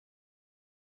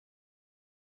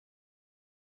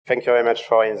Thank you very much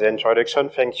for the introduction.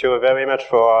 Thank you very much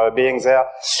for being there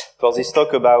for this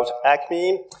talk about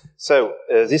ACME. So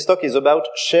this talk is about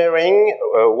sharing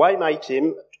why my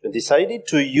team decided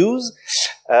to use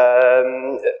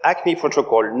ACME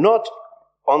protocol, not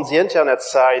on the internet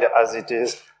side as it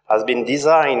has been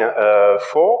designed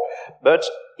for, but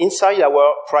inside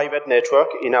our private network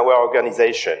in our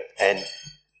organization. And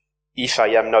if I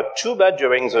am not too bad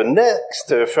during the next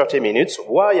 30 minutes,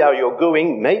 why are you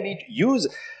going maybe to use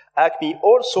ACME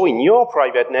also in your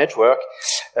private network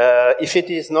if it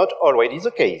is not already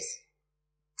the case?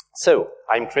 So,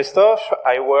 I'm Christophe.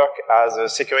 I work as a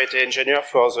security engineer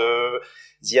for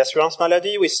the assurance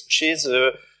maladie, which is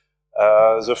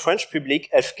the French public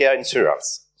healthcare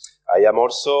insurance. I am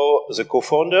also the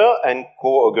co-founder and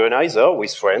co-organizer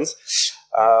with friends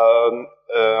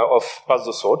of Pass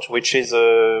the Thought, which is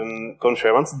a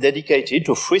conference dedicated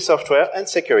to free software and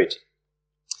security.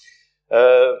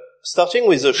 Starting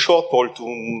with a short poll to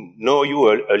know you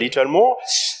a little more,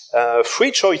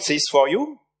 3 choices for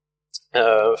you.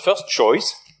 First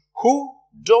choice, who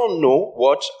don't know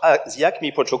what the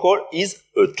ACME protocol is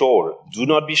at all? Do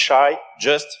not be shy,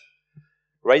 just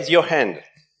raise your hand.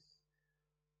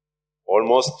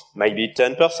 Almost maybe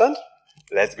 10%.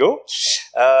 Let's go.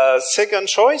 Second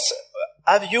choice,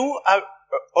 have you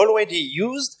already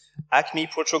used ACME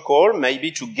protocol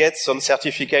maybe to get some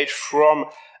certificate from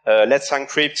Let's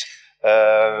Encrypt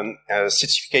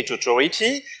certificate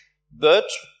authority, but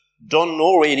don't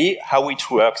know really how it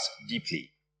works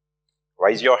deeply?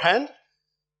 Raise your hand.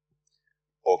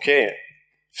 Okay,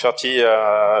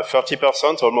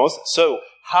 30% almost. So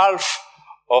half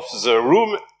of the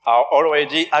room are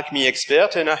already ACME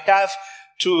expert, and I have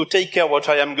to take care what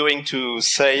I am going to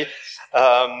say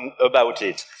about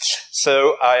it.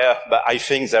 So but I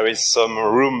think there is some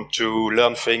room to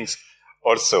learn things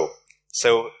also.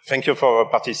 So thank you for your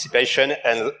participation,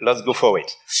 and let's go for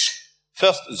it.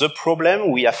 First, the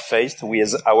problem we have faced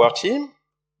with our team.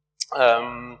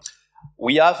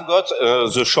 We have got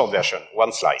the short version,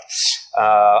 one slide.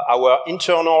 Our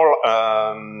internal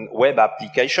web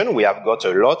application, we have got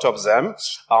a lot of them,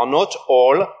 are not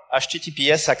all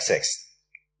HTTPS access,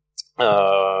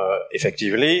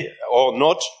 effectively, or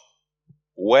not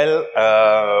well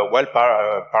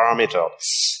parametered.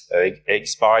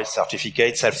 Expired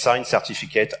certificate, self-signed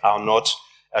certificate are not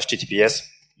HTTPS.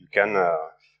 You can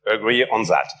agree on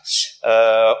that.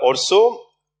 Also,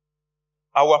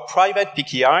 our private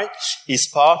PKI is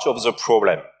part of the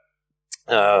problem.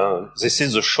 This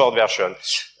is the short version.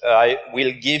 I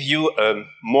will give you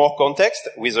more context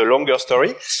with a longer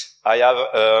story. I have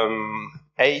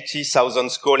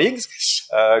 80,000 colleagues,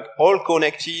 all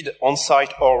connected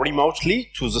on-site or remotely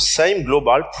to the same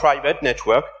global private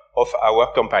network of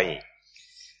our company.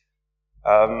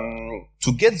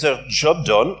 To get the job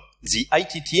done, the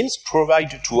IT teams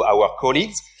provide to our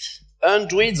colleagues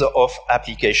hundreds of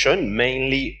applications,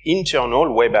 mainly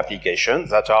internal web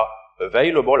applications that are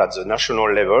available at the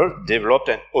national level, developed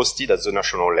and hosted at the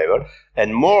national level,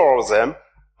 and more of them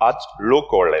at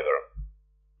local level.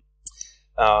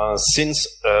 Since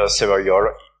several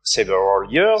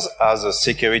years, as a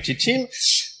security team,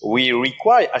 we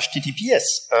require HTTPS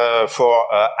for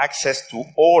access to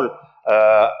all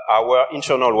our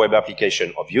internal web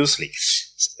application, obviously.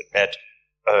 But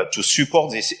to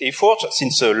support this effort,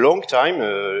 since a long time,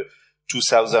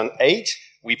 2008,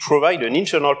 we provide an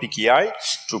internal PKI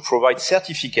to provide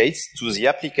certificates to the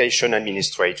application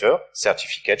administrator,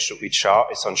 certificates which are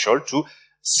essential to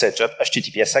set up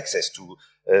HTTPS access to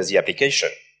the application.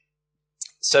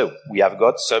 So we have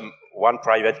got one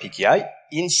private PKI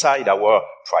inside our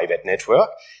private network,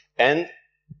 and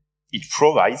it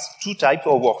provides 2 types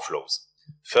of workflows.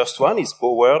 First one is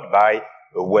powered by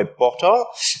a web portal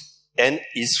and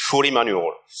is fully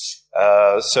manual.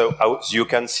 So as you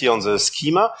can see on the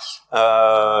schema,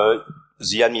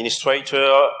 the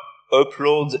administrator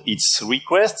uploads its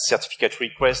request, certificate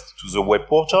request, to the web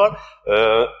portal.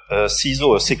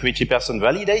 CISO, a security person,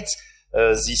 validates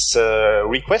this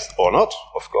request or not,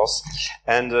 of course.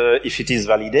 And if it is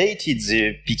validated,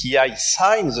 the PKI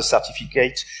signs the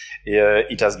certificate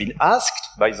it has been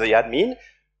asked by the admin.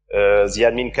 The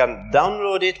admin can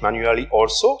download it manually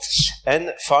also.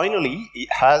 And finally, it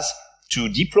has to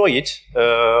deploy it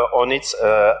on its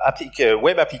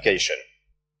web application.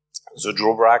 The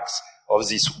drawbacks of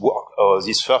this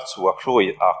first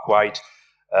workflow are quite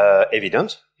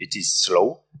evident. It is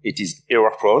slow, it is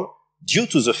error-prone, due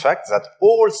to the fact that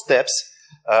all steps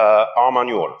are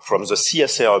manual, from the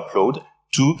CSR upload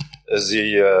to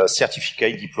the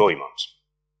certificate deployment.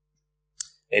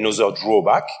 Another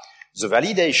drawback, the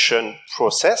validation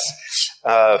process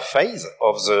phase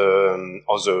of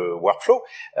the workflow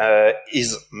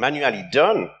is manually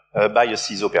done by a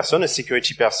CISO person, a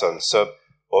security person. So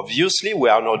obviously, we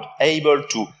are not able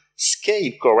to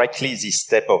scale correctly this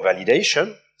step of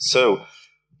validation. So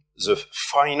the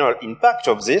final impact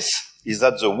of this is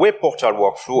that the web portal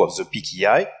workflow of the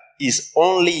PKI is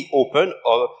only open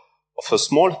of a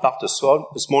small part, a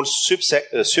small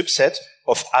subset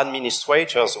of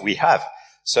administrators we have.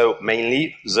 So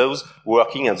mainly those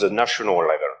working at the national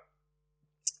level.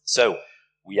 So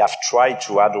we have tried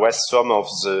to address some of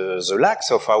the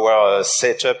lacks of our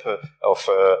setup of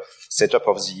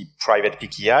the private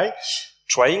PKI,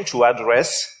 trying to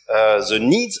address the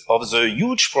needs of the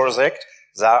huge project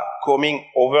that are coming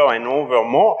over and over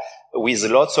more with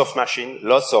lots of machines,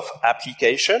 lots of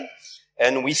application.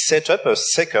 And we set up a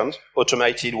second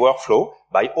automated workflow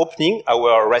by opening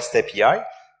our REST API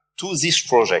to this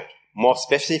project. More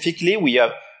specifically, we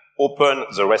have opened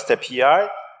the REST API,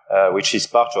 which is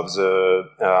part of the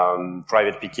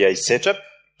private PKI setup,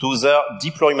 to the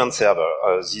deployment server.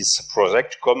 This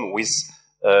project comes with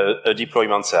a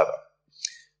deployment server.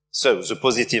 So the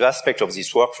positive aspect of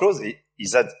this workflow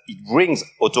is that it brings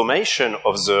automation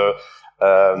of the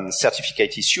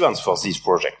certificate issuance for this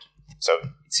project. So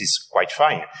it is quite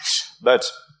fine. But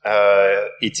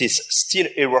it is still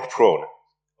error-prone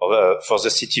for the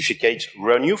certificate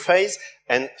renew phase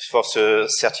and for the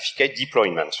certificate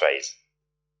deployment phase.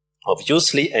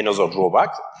 Obviously, another drawback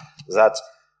that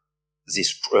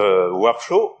this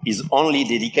workflow is only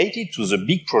dedicated to the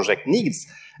big project needs,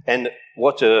 and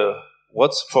what's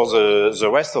for the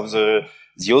rest of the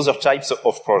other types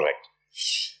of project.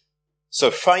 So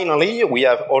finally, we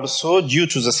have also, due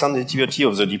to the sensitivity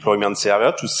of the deployment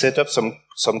server, to set up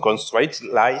some constraints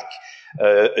like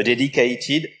a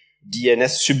dedicated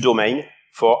DNS subdomain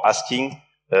for asking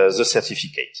the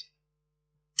certificate.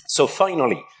 So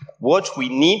finally, what we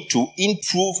need to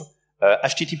improve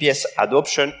HTTPS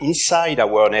adoption inside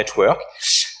our network,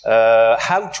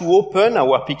 how to open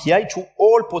our PKI to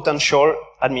all potential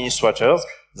administrators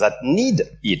that need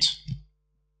it.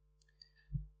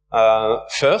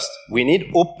 First, we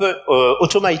need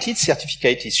automated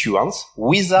certificate issuance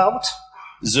without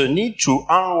the need to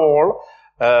enroll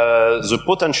the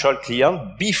potential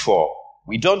client before.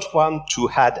 We don't want to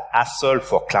add hassle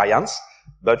for clients,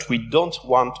 but we don't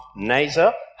want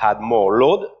neither add more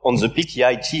load on the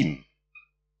PKI team.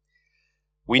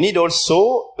 We need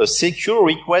also a secure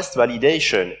request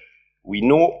validation. We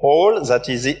know all that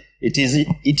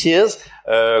it is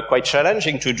quite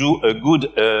challenging to do a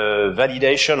good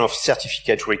validation of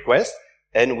certificate request,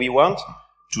 and we want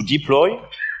to deploy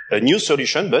a new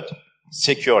solution, but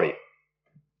securely.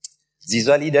 This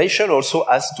validation also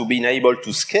has to be able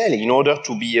to scale in order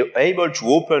to be able to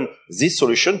open this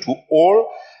solution to all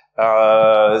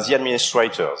the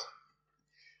administrators.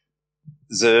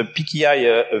 The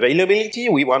PKI availability,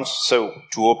 we want so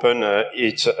to open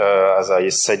it, as I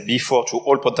said before, to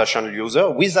all potential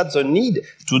users without the need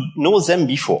to know them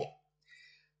before.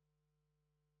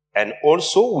 And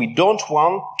also, we don't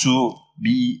want to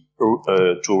be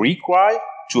to require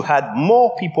to add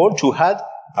more people to add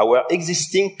our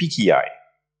existing PKI.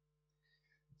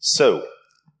 So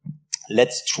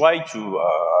let's try to.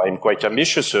 I'm quite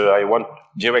ambitious. I want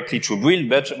directly to build,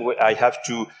 but I have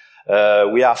to.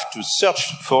 We have to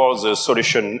search for the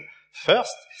solution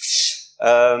first.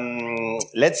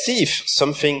 Let's see if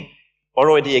something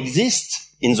already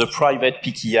exists in the private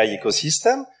PKI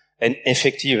ecosystem, and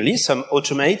effectively some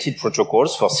automated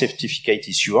protocols for certificate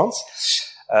issuance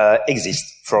exist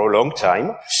for a long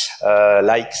time,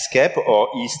 like SCAP or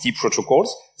EST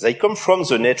protocols. They come from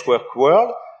the network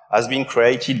world, has been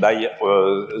created by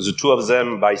the two of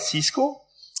them by Cisco.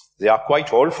 They are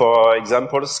quite old. For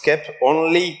example, SCAP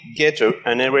only get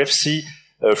an RFC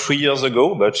 3 years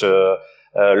ago, but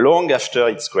long after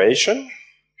its creation.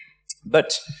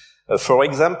 But for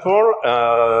example,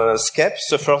 SCAP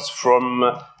suffers from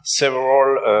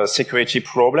several security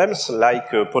problems, like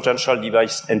potential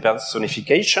device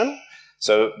impersonification,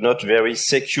 so not very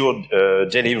secure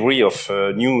delivery of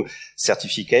new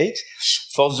certificate.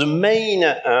 For the main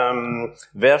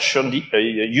version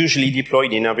usually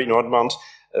deployed in environment,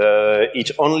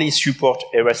 it only supports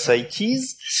RSA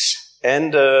keys,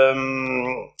 and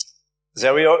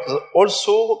there are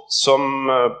also some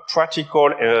practical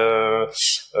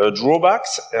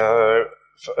drawbacks.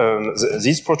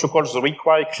 These protocols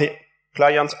require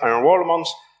client enrollment,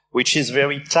 which is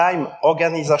very time,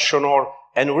 organizational,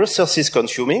 and resources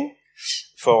consuming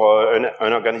for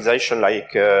an organization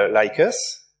like us.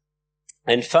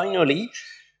 And finally,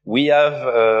 we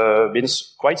have been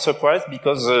quite surprised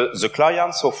because the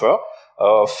clients offer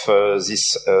of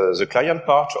the client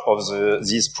part of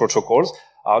these protocols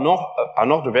are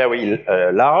not very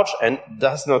large and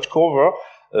does not cover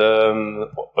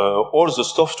all the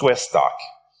software stack,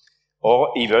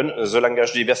 or even the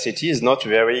language diversity is not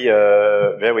very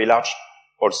large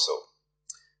also.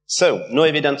 So, no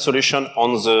evident solution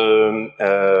on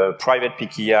the private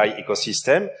PKI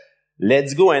ecosystem.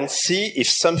 Let's go and see if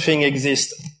something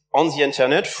exists on the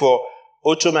internet for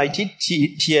automated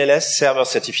TLS server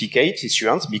certificate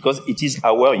issuance, because it is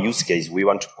our use case we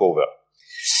want to cover.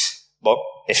 But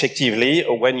effectively,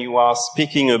 when you are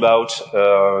speaking about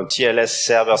TLS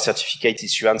server certificate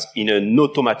issuance in an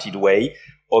automated way,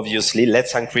 obviously,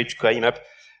 Let's Encrypt came up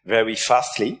very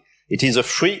fastly. It is a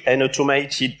free and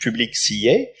automated public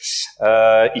CA.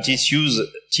 It is used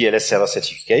TLS server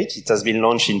certificate. It has been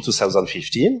launched in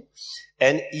 2015,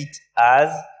 and it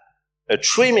has a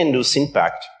tremendous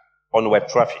impact on web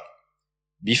traffic.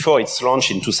 Before its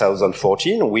launch in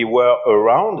 2014, we were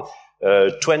around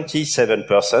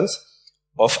 27%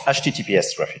 of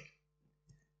HTTPS traffic.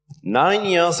 9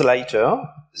 years later,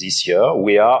 this year,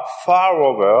 we are far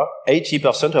over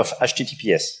 80% of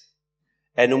HTTPS.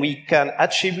 And we can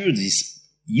attribute this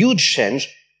huge change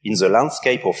in the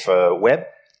landscape of web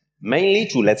mainly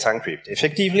to Let's Encrypt.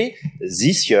 Effectively,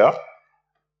 this year,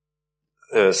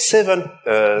 7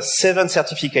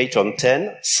 certificates on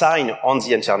 10 signed on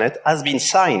the internet has been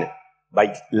signed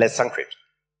by Let's Encrypt.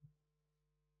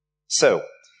 So,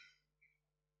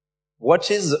 what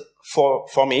is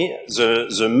for me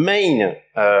the main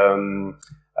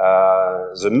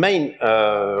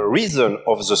reason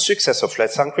of the success of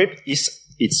Let's Encrypt is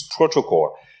its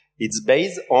protocol. It's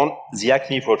based on the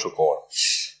ACME protocol,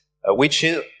 which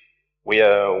is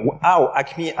how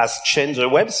ACME has changed the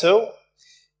web. So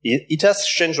it has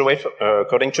changed the web,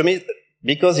 according to me,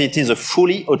 because it is a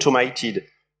fully automated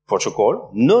protocol,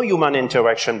 no human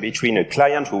interaction between a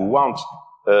client who wants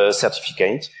a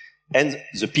certificate and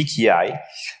the PKI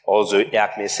or the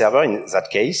ACME server in that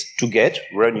case to get,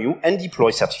 renew, and deploy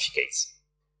certificates.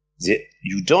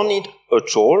 You don't need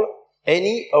at all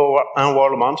any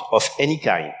enrollment of any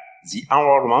kind. The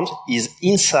enrollment is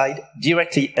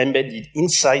directly embedded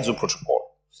inside the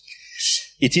protocol.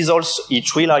 It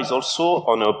relies also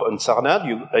on open standard.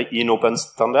 In open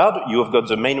standard, you have got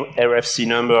the main RFC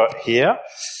number here.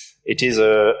 It is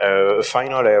a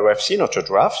final RFC, not a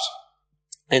draft.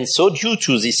 And so due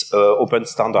to this open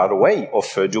standard way of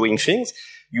doing things,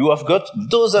 you have got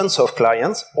dozens of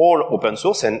clients, all open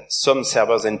source and some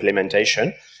servers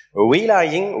implementation,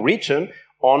 relying written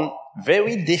on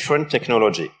very different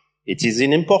technology. It is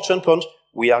an important point.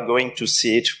 We are going to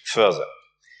see it further.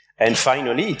 And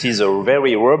finally, it is a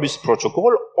very robust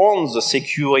protocol on the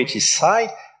security side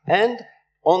and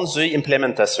on the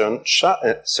implementation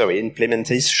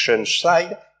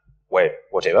side, well,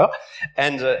 whatever.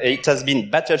 And it has been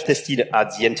battle tested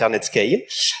at the internet scale.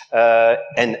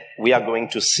 And we are going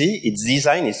to see its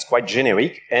design is quite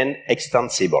generic and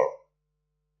extensible.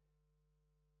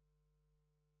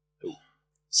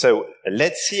 So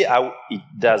let's see how it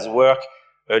does work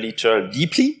a little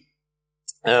deeply.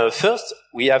 First,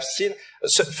 we have seen,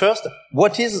 first,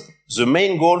 what is the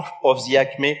main goal of the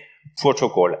ACME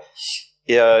protocol?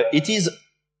 It is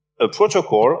a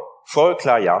protocol for a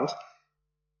client.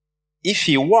 If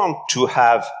he wants to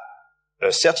have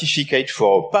a certificate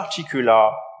for a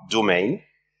particular domain,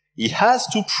 he has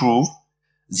to prove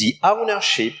the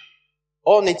ownership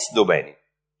on its domain.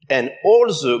 And all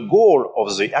the goal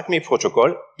of the ACME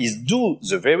protocol is do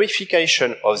the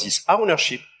verification of this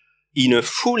ownership in a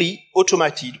fully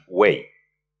automated way.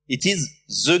 It is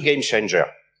the game changer.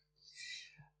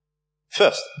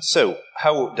 First, so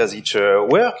how does it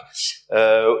work?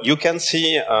 You can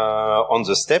see on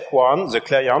the step 1, the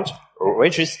client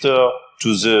register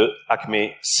to the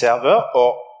ACME server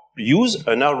or use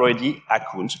an already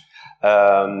account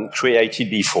created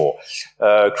before.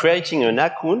 Creating an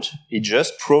account is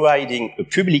just providing a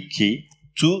public key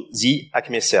to the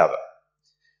ACME server.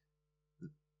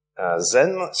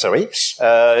 The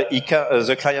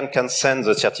client can send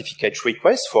the certificate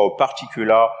request for a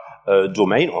particular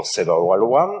domain or several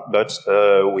one, but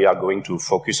we are going to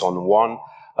focus on one,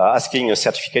 asking a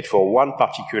certificate for one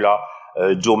particular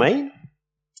domain.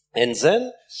 And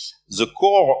then the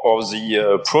core of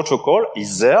the protocol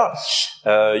is there.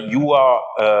 You are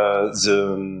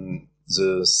the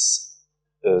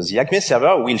ACME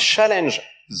server will challenge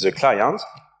the client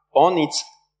on its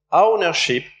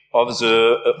ownership of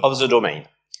the domain.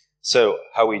 So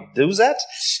how we do that?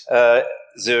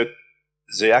 The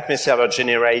ACME server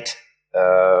generate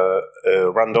a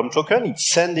random token. It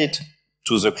sends it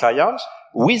to the client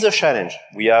with a challenge.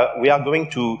 We are going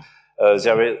to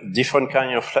there are different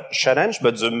kind of challenge,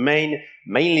 but the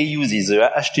mainly used is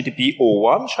the HTTP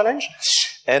 01 challenge.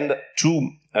 And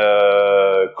to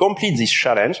complete this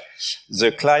challenge,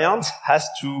 the client has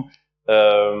to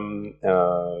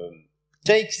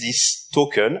take this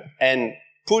token and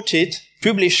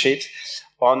publish it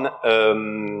on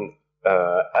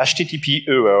HTTP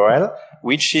URL,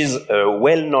 which is a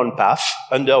well-known path,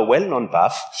 under a well-known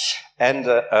path. And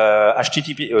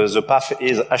the path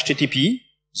is HTTP,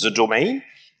 the domain,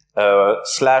 /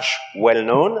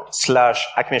 well-known /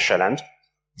 ACME challenge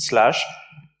 /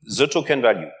 the token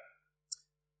value.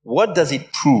 What does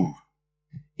it prove?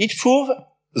 It proves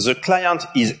the client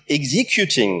is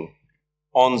executing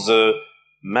on the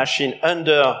machine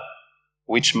under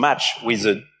which match with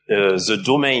the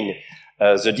domain,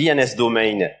 the DNS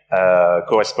domain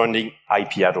corresponding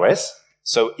IP address.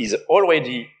 So is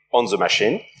already on the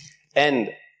machine,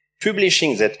 and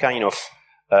publishing that kind of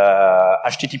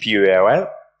HTTP URL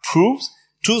proves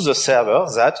to the server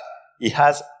that he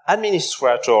has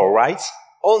administrator rights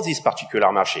on this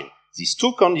particular machine. These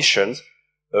two conditions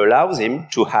allows him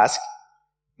to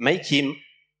make him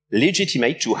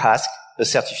legitimate to ask a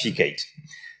certificate.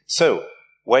 So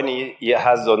when he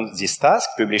has done this task,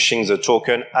 publishing the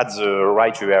token at the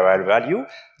right URL value,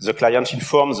 the client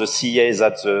informs the CA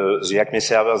that the ACME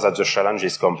server that the challenge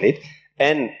is complete,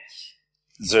 and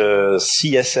the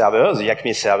CS server, the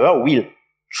ACME server, will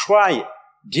try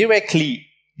directly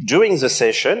during the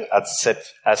session at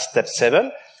step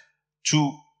 7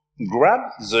 to grab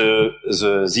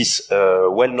this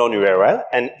well-known URL,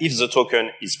 and if the token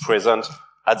is present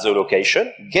at the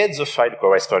location, get the file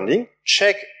corresponding,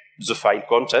 check the file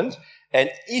content, and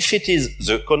if it is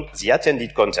the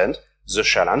attended content, the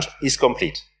challenge is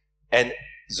complete. And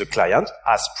the client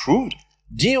has proved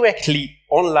directly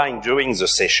online during the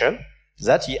session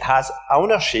that he has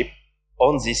ownership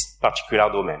on this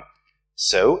particular domain.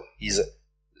 So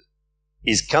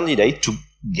is candidate to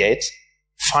get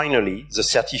finally the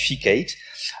certificate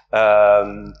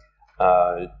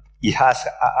he has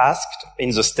asked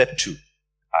in the step 2.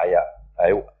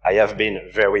 I have been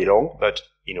very long, but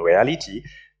in reality,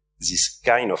 this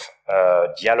kind of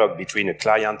dialogue between a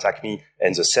client ACME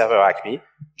and the server ACME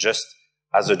just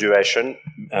has a duration,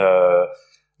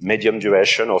 medium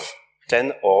duration of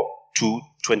 10 or to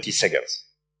 20 seconds.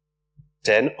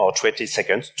 10 or 20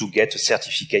 seconds to get a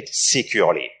certificate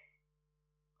securely.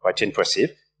 Quite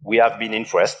impressive. We have been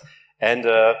impressed, and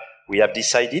we have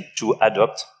decided to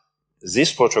adopt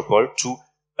this protocol to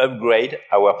upgrade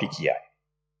our PKI.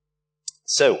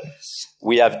 So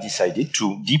we have decided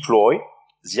to deploy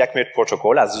the ACME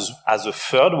protocol as a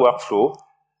third workflow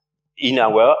in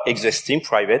our existing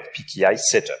private PKI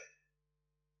setup.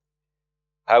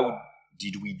 How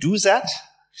did we do that?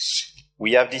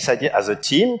 We have decided as a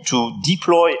team to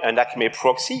deploy an ACME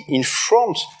proxy in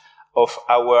front of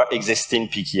our existing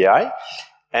PKI,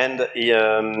 and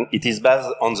it is based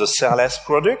on the serverless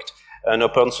product, an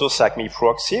open source ACME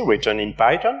proxy written in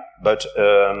Python, but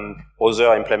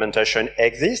other implementation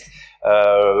exist,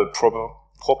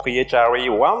 proprietary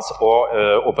ones or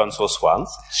open source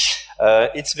ones.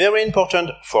 It's very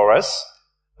important for us,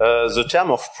 the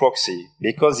term of proxy,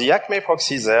 because the ACME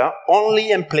proxy there only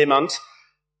implement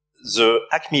the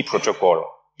ACME protocol.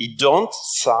 It does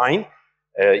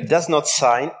not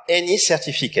sign any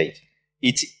certificate.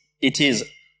 It is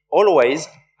always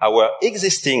our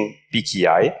existing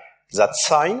PKI that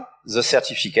sign the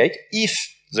certificate if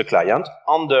the client,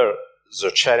 under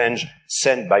the challenge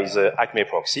sent by the ACME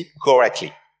proxy,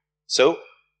 correctly. So,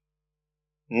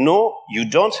 no, you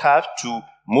don't have to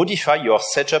modify your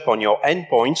setup on your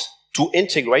endpoints to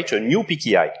integrate a new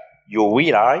PKI. You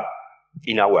rely,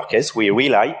 in our case, we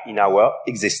rely in our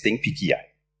existing PKI.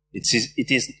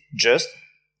 It is just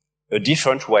a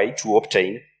different way to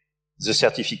obtain the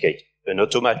certificate, an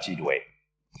automated way.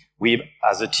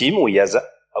 As a team, we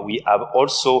have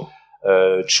also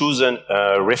chosen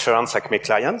a reference ACME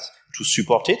client to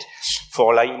support it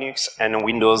for Linux and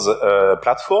Windows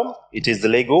platform. It is the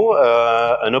Lego,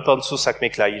 an open source ACME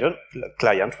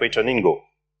client written in Go.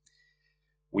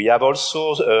 We have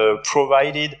also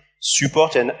provided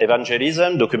support and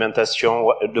evangelism, documentation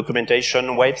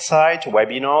website,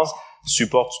 webinars,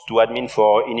 support to admin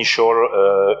for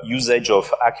initial usage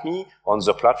of ACME on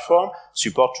the platform,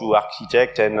 support to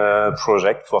architect and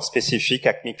project for specific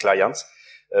ACME clients,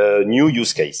 new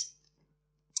use case.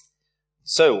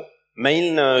 So,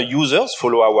 main users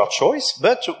follow our choice,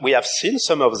 but we have seen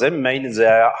some of them made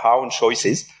their own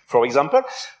choices. For example,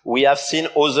 we have seen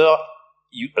other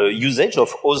usage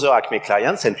of other ACME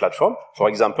clients and platform. For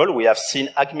example, we have seen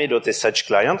ACME.sh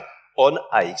client on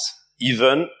AX,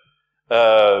 even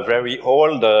very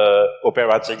old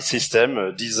operating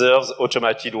system deserves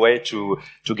automated way to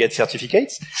get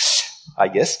certificates, I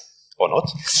guess, or not.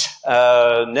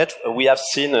 We have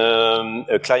seen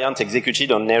a client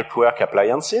executed on network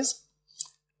appliances.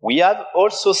 We have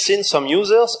also seen some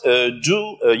users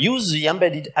use the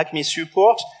embedded ACME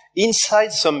support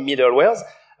inside some middlewares,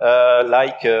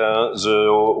 like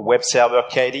the web server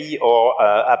KDE or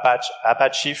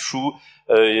Apache through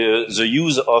the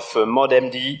use of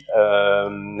modemd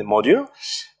module,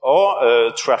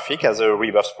 or traffic as a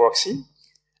reverse proxy.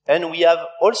 And we have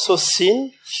also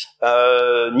seen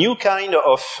new kind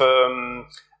of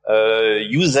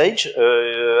usage,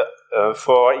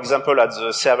 for example, at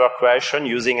the server creation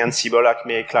using Ansible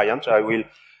ACME client. I will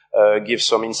give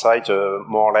some insight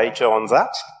more later on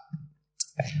that.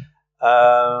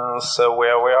 So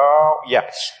where we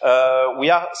are, we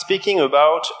are speaking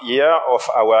about here of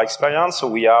our experience. So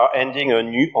we are ending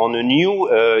on a new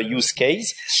use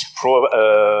case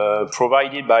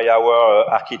provided by our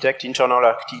internal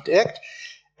architect.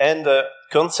 And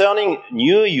concerning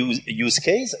new use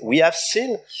case, we have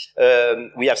seen there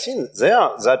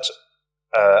that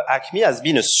ACME has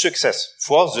been a success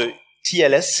for the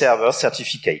TLS server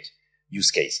certificate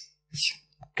use case,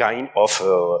 kind of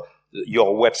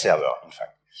your web server, in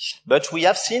fact. But we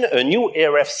have seen a new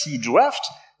RFC draft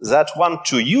that want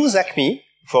to use ACME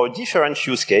for a different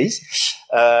use case,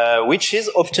 which is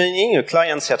obtaining a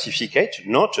client certificate,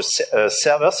 not a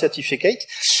server certificate,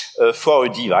 for a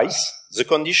device. The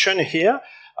condition here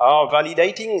are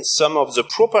validating some of the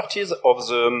properties of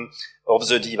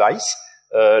the device,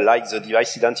 like the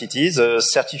device identity, the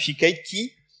certificate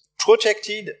key,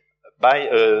 protected by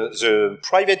the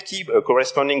private key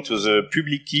corresponding to the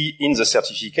public key in the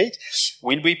certificate,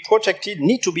 will be protected,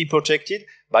 need to be protected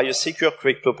by a secure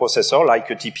crypto processor like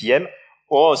a TPM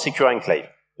or a secure enclave.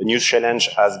 A new challenge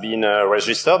has been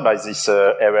registered by this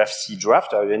RFC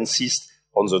draft. I insist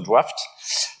on the draft.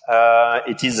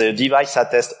 It is a device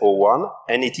attest 01,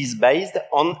 and it is based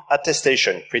on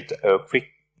attestation,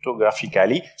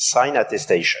 cryptographically signed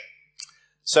attestation.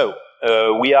 So,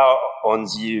 we are on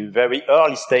the very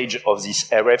early stage of this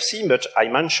RFC, but I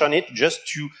mention it just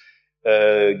to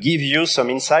give you some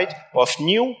insight of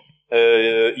new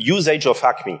usage of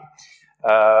ACME.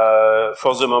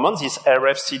 For the moment, this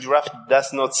RFC draft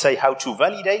does not say how to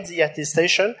validate the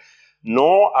attestation,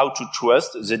 nor how to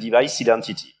trust the device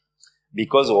identity.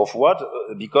 Because of what?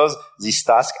 Because these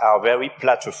tasks are very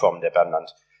platform dependent.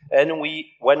 And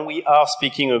when we are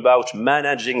speaking about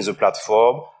managing the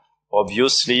platform,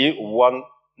 obviously one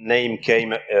name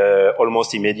came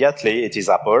almost immediately. It is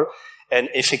Apple. And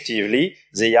effectively,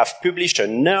 they have published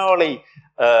an early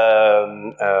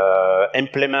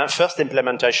first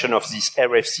implementation of this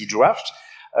RFC draft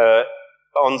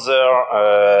on their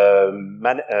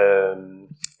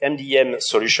MDM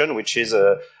solution, which is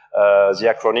the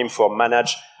acronym for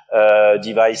Managed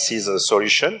Devices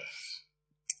Solution.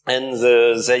 And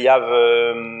they have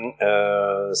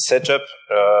set up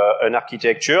an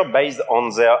architecture based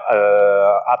on their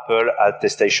Apple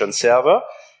attestation server.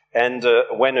 And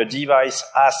when a device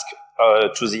asks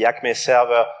to the ACME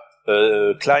server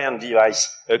client device,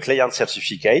 a client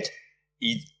certificate,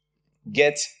 he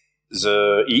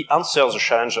answers the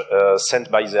challenge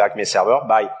sent by the ACME server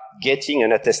by getting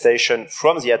an attestation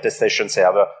from the attestation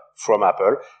server from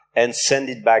Apple and send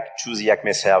it back to the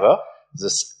ACME server.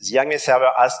 The ACME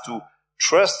server has to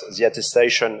trust the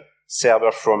attestation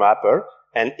server from Apple,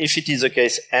 and if it is the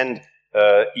case and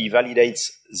he validates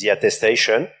the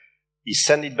attestation, he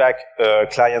sends it back a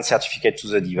client certificate to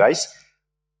the device,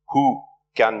 who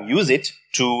can use it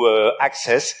to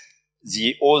access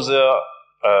the other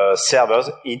servers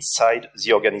inside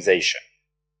the organization.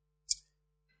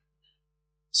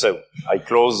 So I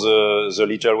close the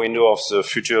little window of the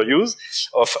future use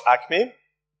of ACME,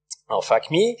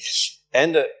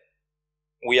 and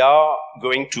we are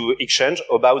going to exchange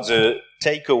about the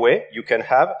takeaway you can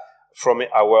have from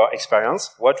our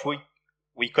experience. What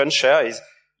we can share is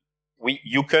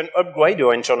you can upgrade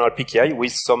your internal PKI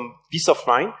with some peace of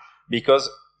mind, because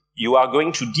you are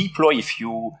going to deploy, if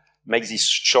you make this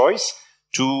choice,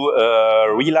 to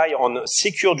rely on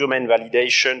secure domain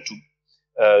validation to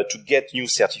get new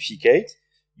certificate.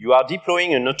 You are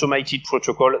deploying an automated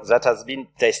protocol that has been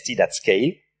tested at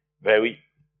scale.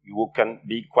 You can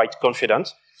be quite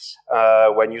confident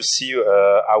when you see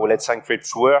how Let's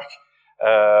Encrypt work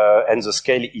and the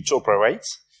scale it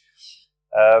operates.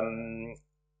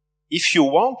 If you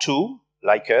want to,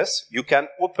 like us, you can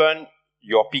open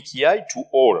your PKI to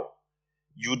all.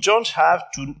 You don't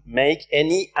have to make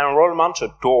any enrollment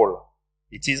at all.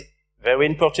 It is very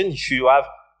important if you have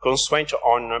constraint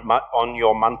on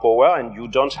your manpower and you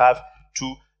don't have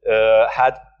to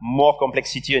add more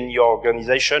complexity in your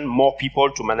organization, more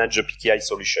people to manage the PKI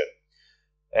solution.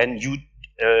 And you,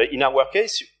 in our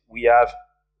case, we are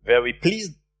very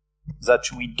pleased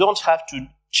that we don't have to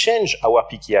change our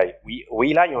PKI. We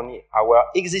rely on our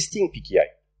existing PKI.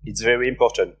 It's very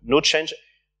important. No change.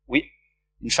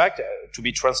 In fact, to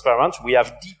be transparent, we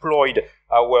have deployed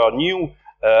our new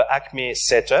ACME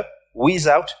setup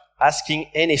without asking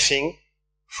anything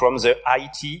from the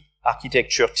IT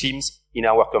architecture teams in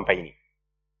our company.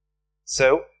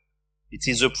 So it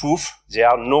is a proof there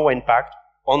are no impact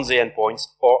on the endpoints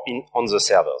or on the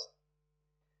servers.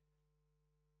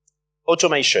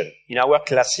 Automation. In our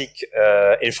classic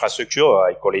infrastructure,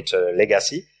 I call it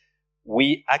legacy,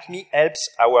 ACME helps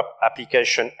our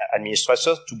application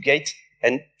administrators to get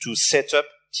and to set up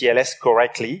TLS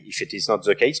correctly, if it is not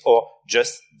the case, or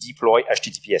just deploy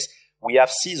HTTPS. We have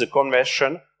seen the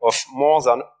conversion of more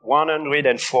than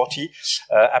 140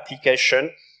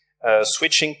 applications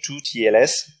switching to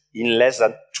TLS in less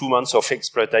than 2 months of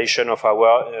exploitation of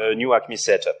our new ACME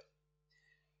setup.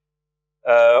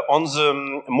 On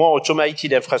the more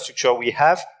automated infrastructure we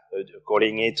have,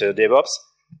 calling it DevOps,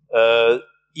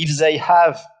 if they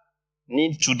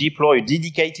need to deploy a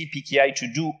dedicated PKI to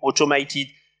do automated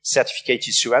certificate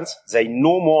issuance, they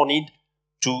no more need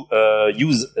to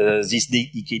use this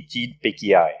dedicated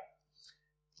PKI.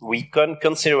 We can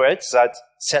consider it that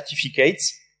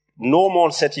certificates,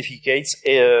 normal certificates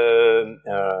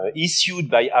issued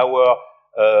by our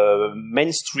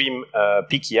mainstream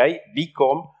PKI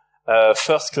become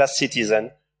first-class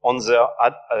citizen on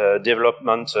the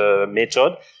development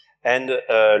method, and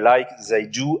like they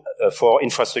do for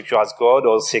infrastructure as code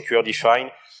or secure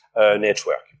defined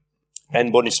network.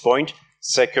 And bonus point,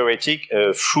 security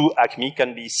through ACME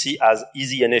can be seen as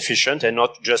easy and efficient and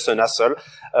not just an hassle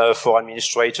for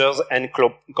administrators and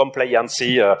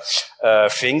compliancy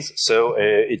things. So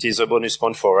it is a bonus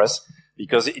point for us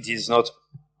because it is not,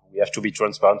 we have to be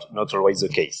transparent, not always the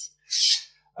case.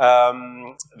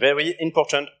 Very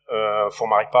important for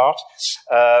my part,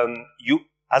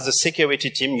 as a security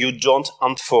team, you don't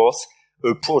enforce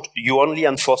you only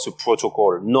enforce a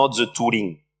protocol, not the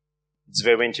tooling. It's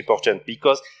very important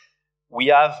because we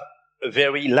have a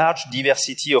very large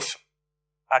diversity of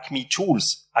ACME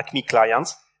tools, ACME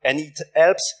clients, and it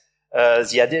helps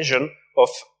the adhesion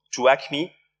to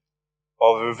ACME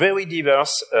of a very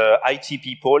diverse IT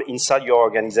people inside your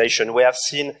organization. We have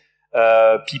seen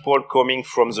people coming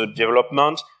from the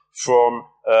development, from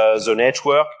the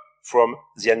network, from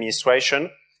the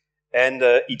administration, and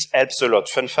it helps a lot.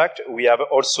 Fun fact, we have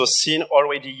also seen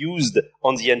already used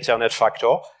on the internet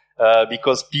factor,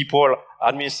 because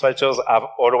administrators have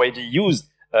already used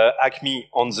ACME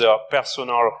on their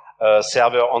personal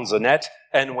server on the net,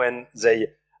 and when they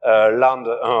land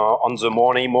on the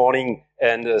morning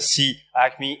and see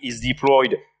ACME is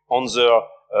deployed on their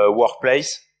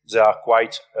workplace, they are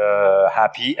quite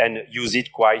happy and use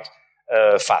it quite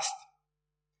fast.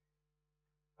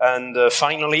 And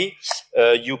finally,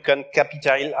 you can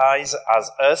capitalize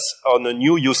as us on the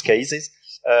new use cases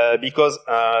because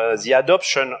the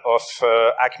adoption of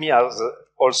ACME has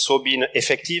also been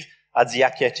effective at the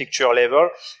architecture level,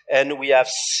 and we have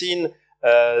seen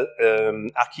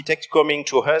architects coming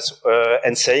to us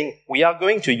and saying, we are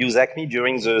going to use ACME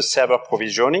during the server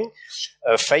provisioning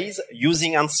phase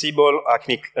using Ansible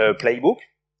ACME playbook.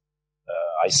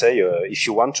 I say, if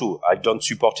you want to, I don't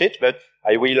support it, but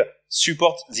I will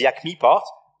support the ACME part.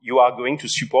 You are going to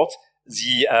support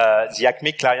the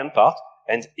ACME client part,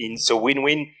 and in the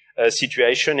win-win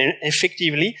situation, and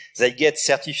effectively, they get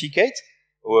certificate.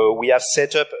 We have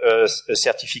set up a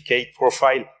certificate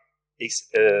profile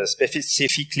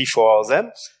specifically for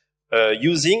them,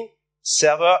 using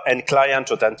server and client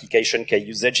authentication key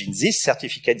usage in this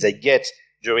certificate they get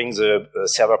during the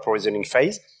server provisioning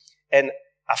phase. And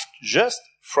just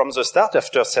from the start,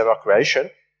 after server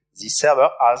creation, the server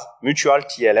has mutual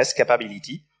TLS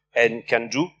capability and can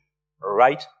do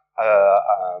right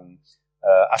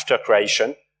after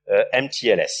creation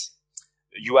MTLS.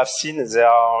 You have seen there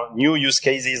are new use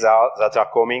cases that are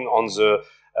coming on the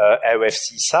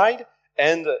RFC side,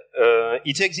 and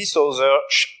it exists other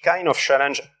kind of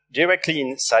challenge directly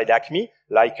inside ACME,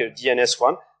 like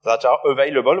DNS1, that are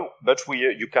available, but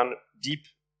you can deep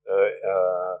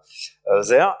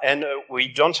there, and we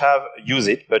don't have use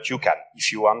it, but you can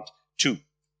if you want to.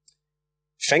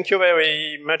 Thank you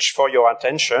very much for your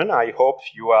attention. I hope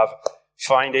you have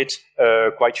find it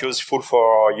quite useful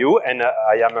for you, and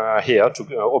I am here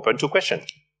to open to questions.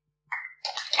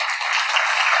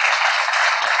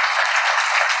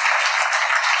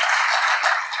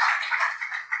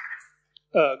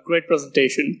 Great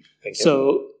presentation. Thank you.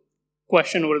 So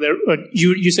question over there.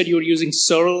 You said you were using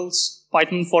Searles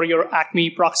Python for your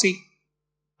ACME proxy?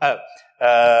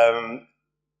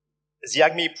 The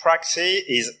ACME proxy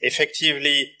is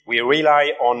effectively, we rely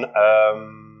on...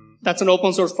 That's an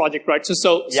open source project, right?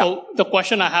 So the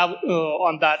question I have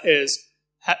on that is,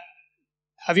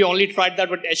 have you only tried that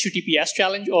with HTTPS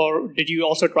challenge, or did you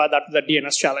also try that with the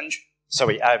DNS challenge?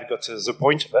 Sorry, I've got the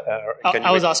point.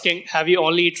 I was asking, have you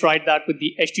only tried that with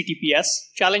the HTTPS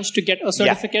challenge to get a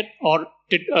certificate, or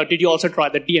did you also try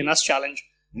the DNS challenge?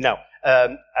 No.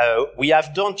 We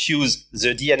don't use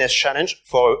the DNS challenge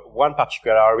for one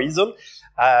particular reason.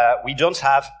 We don't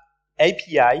have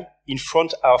API in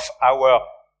front of our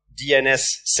DNS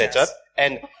setup,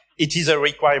 and it is a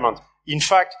requirement. In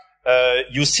fact,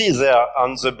 you see there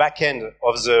on the back end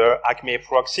of the ACME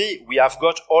proxy, we have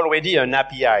got already an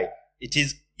API. It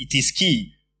is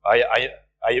key.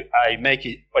 I make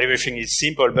it, everything is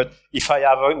simple, but if I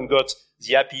haven't got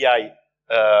the API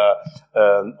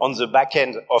on the back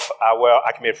end of our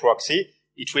ACME proxy,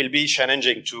 it will be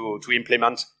challenging to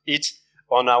implement it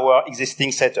on our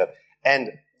existing setup.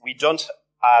 And we don't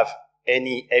have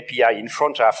any API in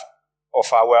front of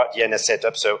our DNS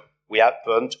setup, so we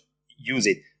haven't used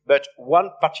it. But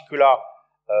one particular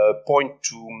point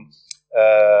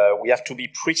we have to be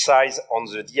precise on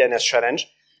the DNS challenge.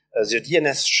 The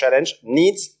DNS challenge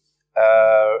needs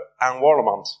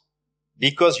enrollment,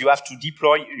 because you have to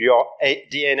deploy your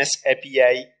DNS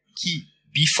API key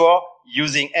before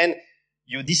using, and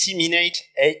you disseminate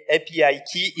a API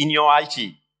key in your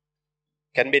IT.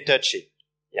 Can be touched.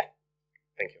 Yeah.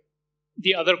 Thank you.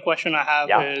 The other question I have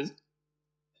is,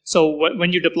 so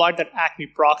when you deployed that ACME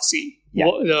proxy,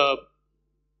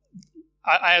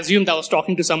 I assume that was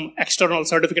talking to some external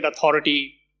certificate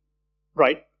authority,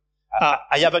 right?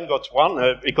 I haven't got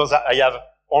one because I have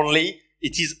only,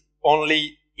 it is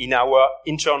only in our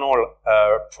internal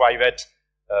private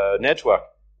network.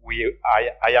 I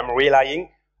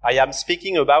am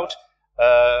speaking about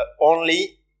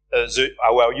only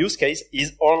our use case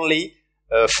is only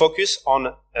focus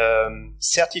on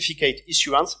certificate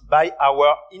issuance by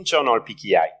our internal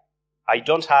PKI. I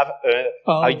don't have,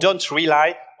 I don't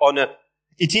rely on,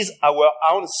 it is our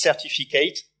own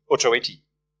certificate authority.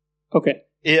 Okay.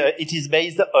 It is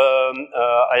based on,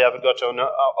 I have got on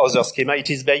other schema, it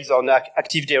is based on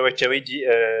Active Directory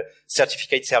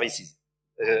certificate services.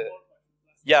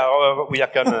 We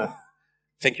can,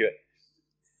 thank you.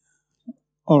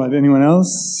 All right, anyone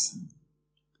else?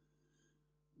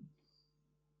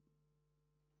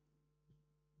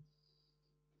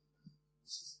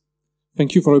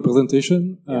 Thank you for your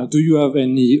presentation. Do you have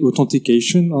any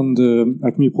authentication on the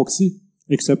ACME proxy,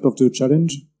 except of the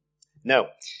challenge? No,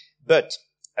 but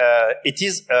it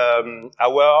is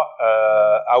our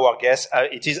guess.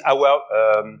 It is our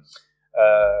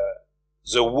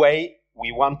the way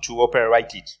we want to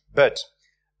operate it. But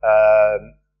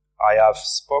I have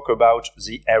spoke about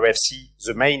the RFC,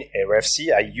 the main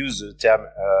RFC. I use the term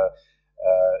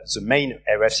the main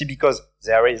RFC because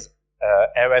there is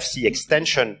RFC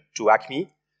extension to ACME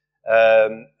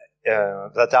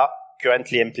that are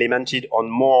currently implemented on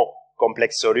more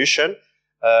complex solution.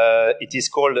 It is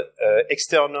called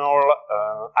external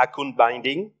account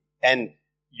binding, and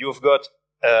you've got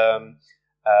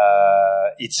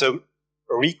it's a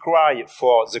require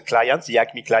for the client, the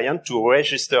ACME client, to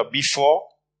register before,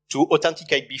 to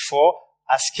authenticate before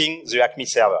asking the ACME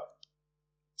server.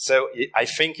 So I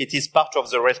think it is part of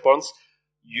the response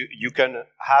you can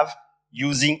have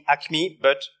using ACME,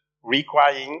 but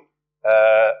requiring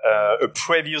a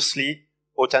previously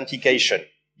authentication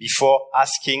before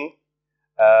asking.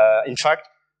 In fact,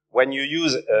 when you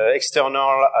use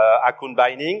external account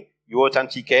binding, you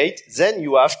authenticate, then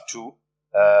you have to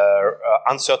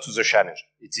answer to the challenge.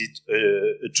 It is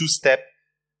a two-step,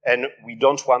 and we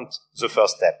don't want the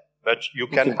first step. But you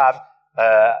can have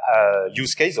a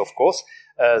use case, of course,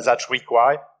 that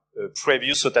require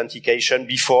previous authentication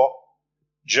before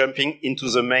jumping into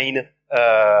the main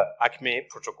ACME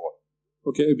protocol.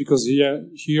 Okay, because here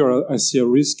I see a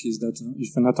risk is that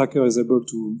if an attacker is able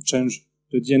to change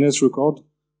the DNS record,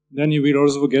 then he will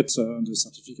also get the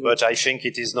certificate. But I think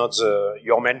it is not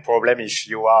your main problem if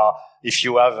you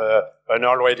have an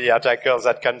already attacker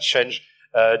that can change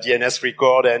DNS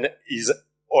record and is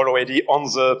already on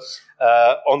the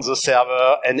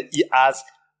server and he has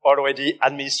already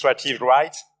administrative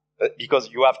rights, because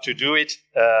you have to do it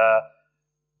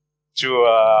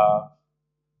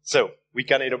so we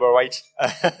can elaborate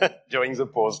during the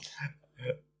pause.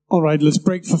 All right, let's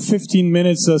break for 15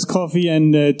 minutes. There's coffee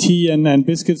and tea and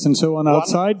biscuits and so on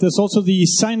outside. There's also the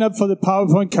sign up for the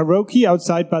PowerPoint karaoke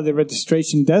outside by the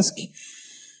registration desk.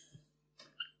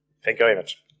 Thank you very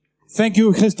much. Thank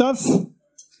you, Christophe.